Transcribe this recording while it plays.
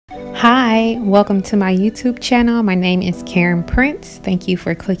Hi, welcome to my YouTube channel. My name is Karen Prince. Thank you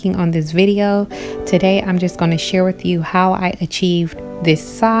for clicking on this video. Today I'm just going to share with you how I achieved this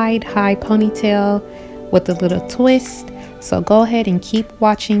side high ponytail with a little twist. So go ahead and keep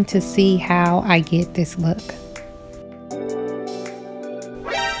watching to see how I get this look.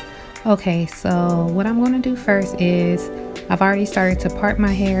 Okay, so what I'm going to do first is I've already started to part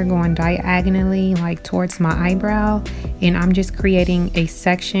my hair going diagonally like towards my eyebrow, and I'm just creating a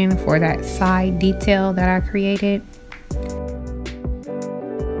section for that side detail that I created.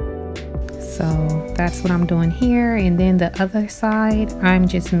 So that's what I'm doing here, and then the other side I'm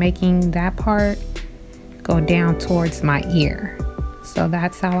just making that part go down towards my ear. So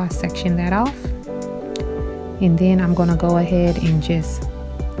that's how I section that off, and then I'm going to go ahead and just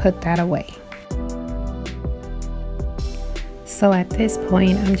put that away. So at this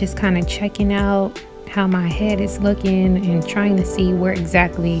point I'm just kind of checking out how my head is looking and trying to see where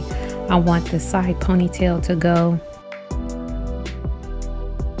exactly I want the side ponytail to go.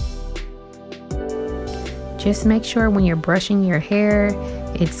 Just make sure when you're brushing your hair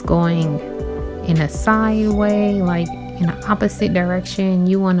it's going in a side way, like in the opposite direction.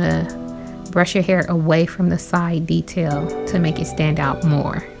 You want to brush your hair away from the side detail to make it stand out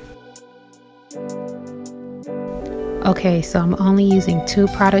more. Okay, so I'm only using two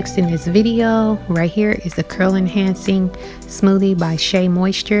products in this video. Right here is the Curl Enhancing Smoothie by Shea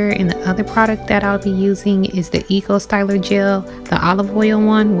Moisture, and the other product that I'll be using is the Eco Styler Gel, the olive oil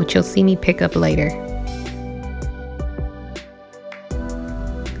one, which you'll see me pick up later.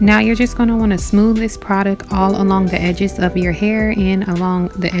 Now you're just going to want to smooth this product all along the edges of your hair and along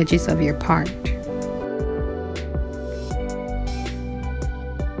the edges of your part.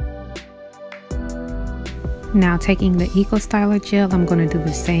 Now taking the Eco Styler Gel, I'm going to do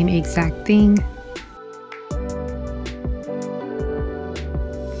the same exact thing.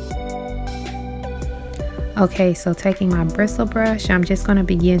 Okay, so taking my bristle brush, I'm just going to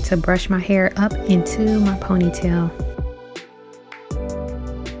begin to brush my hair up into my ponytail.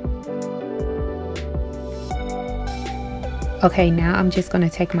 Okay, now I'm just going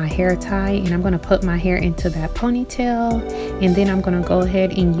to take my hair tie and I'm going to put my hair into that ponytail, and then I'm going to go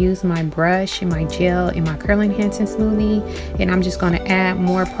ahead and use my brush and my gel in my Curl Enhancing Smoothie, and I'm just going to add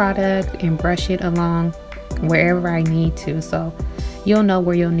more product and brush it along wherever I need to. So you'll know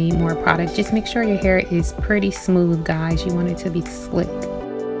where you'll need more product. Just make sure your hair is pretty smooth, guys. You want it to be slick.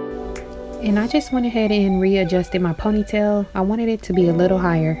 And I just went ahead and readjusted my ponytail. I wanted it to be a little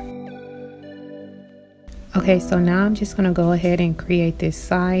higher. Okay, so now I'm just going to go ahead and create this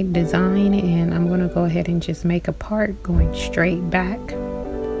side design, and I'm going to go ahead and just make a part going straight back,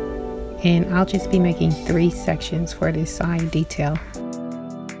 and I'll just be making 3 sections for this side detail.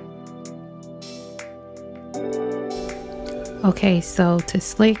 Okay, so to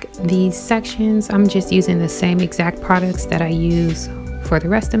slick these sections I'm just using the same exact products that I use for the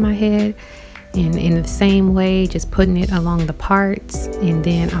rest of my head, and in the same way just putting it along the parts, and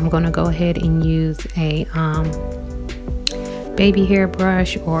then I'm going to go ahead and use a baby hair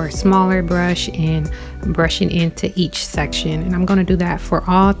brush or smaller brush and brushing into each section, and I'm going to do that for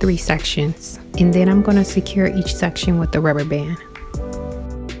all 3 sections, and then I'm going to secure each section with the rubber band.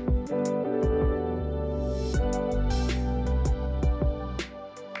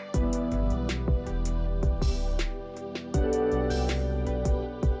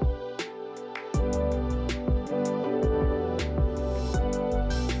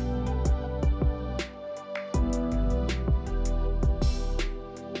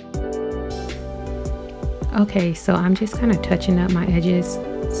 Okay, so I'm just kind of touching up my edges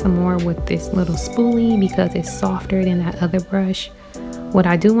some more with this little spoolie because it's softer than that other brush. What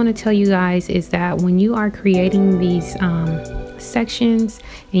I do want to tell you guys is that when you are creating these sections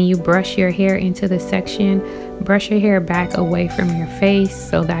and you brush your hair into the section, brush your hair back away from your face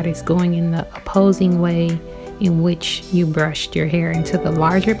so that it's going in the opposing way in which you brushed your hair into the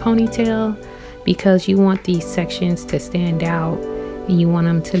larger ponytail, because you want these sections to stand out and you want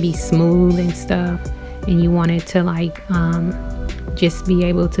them to be smooth and stuff. And you want it to like just be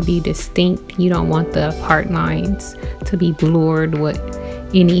able to be distinct. You don't want the part lines to be blurred with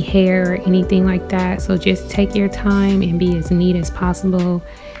any hair or anything like that. So just take your time and be as neat as possible,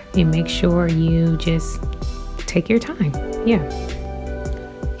 and make sure you just take your time. Yeah.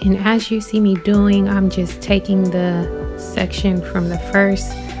 And as you see me doing, I'm just taking the section from the first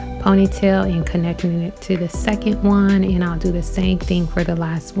ponytail and connecting it to the second one, and I'll do the same thing for the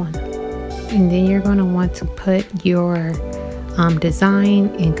last one. And then you're going to want to put your design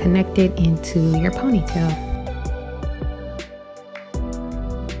and connect it into your ponytail.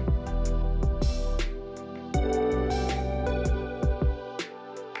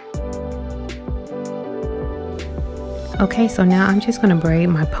 Okay, so now I'm just going to braid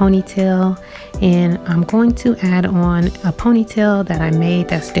my ponytail, and I'm going to add on a ponytail that I made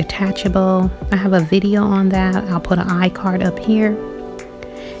that's detachable. I have a video on that. I'll put an iCard up here.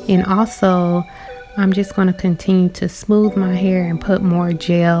 And also, I'm just going to continue to smooth my hair and put more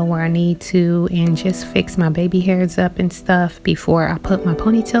gel where I need to, and just fix my baby hairs up and stuff before I put my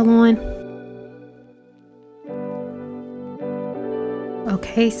ponytail on.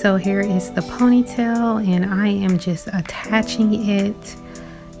 Okay, so here is the ponytail, and I am just attaching it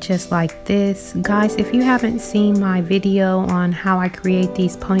just like this. Guys, if you haven't seen my video on how I create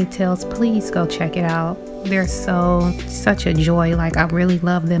these ponytails, please go check it out. They're such a joy. Like, I really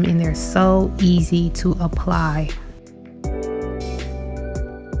love them, and they're so easy to apply.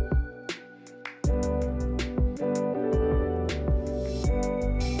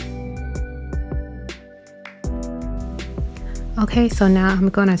 Okay, so now I'm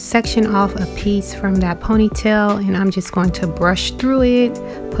going to section off a piece from that ponytail, and I'm just going to brush through it,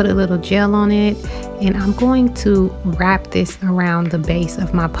 put a little gel on it, and I'm going to wrap this around the base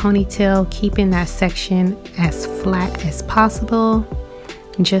of my ponytail, keeping that section as flat as possible,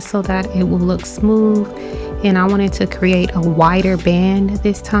 just so that it will look smooth. And I wanted to create a wider band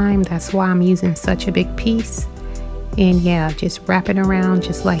this time. That's why I'm using such a big piece. And yeah, just wrap it around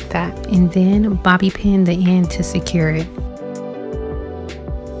just like that, and then bobby pin the end to secure it.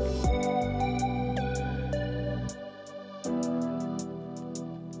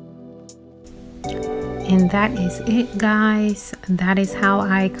 And that is it, guys. That is how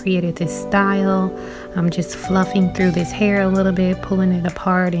I created this style. I'm just fluffing through this hair a little bit, pulling it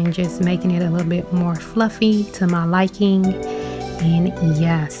apart, and just making it a little bit more fluffy to my liking. And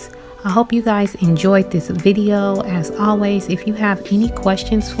yes, I hope you guys enjoyed this video. As always, if you have any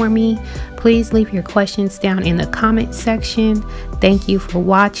questions for me, please leave your questions down in the comment section. Thank you for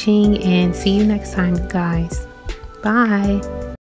watching, and see you next time, guys. Bye.